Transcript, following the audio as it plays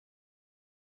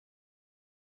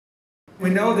We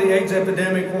know the AIDS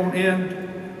epidemic won't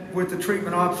end with the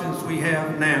treatment options we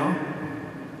have now.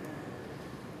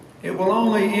 It will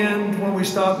only end when we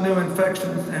stop new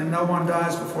infections and no one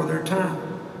dies before their time.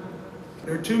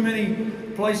 There are too many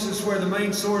places where the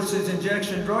main source is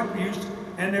injection drug use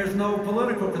and there's no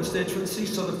political constituency,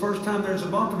 so the first time there's a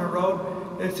bump in the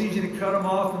road, it's easy to cut them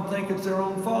off and think it's their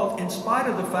own fault, in spite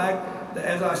of the fact that,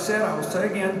 as I said, I will say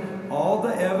again, all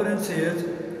the evidence is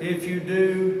if you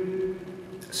do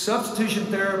substitution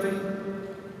therapy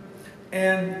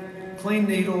and clean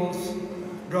needles,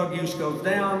 drug use goes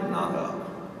down, not up.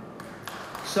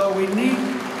 So we need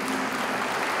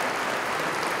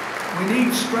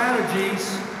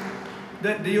strategies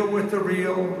that deal with the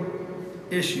real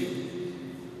issue.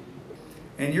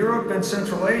 In Europe and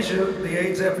Central Asia, the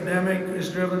AIDS epidemic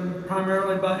is driven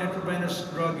primarily by intravenous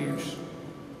drug use.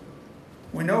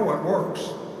 We know what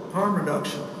works, harm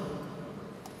reduction.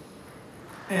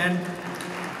 And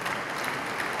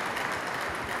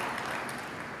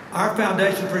our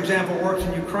foundation, for example, works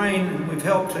in Ukraine, and we've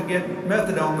helped to get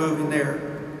methadone moving there.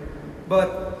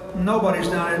 But nobody's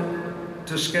done it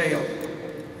to scale.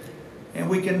 And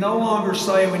we can no longer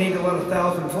say we need to let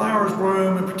 1,000 flowers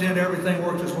bloom and pretend everything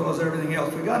works as well as everything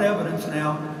else. We've got evidence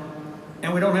now,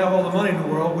 and we don't have all the money in the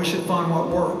world. We should find what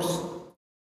works.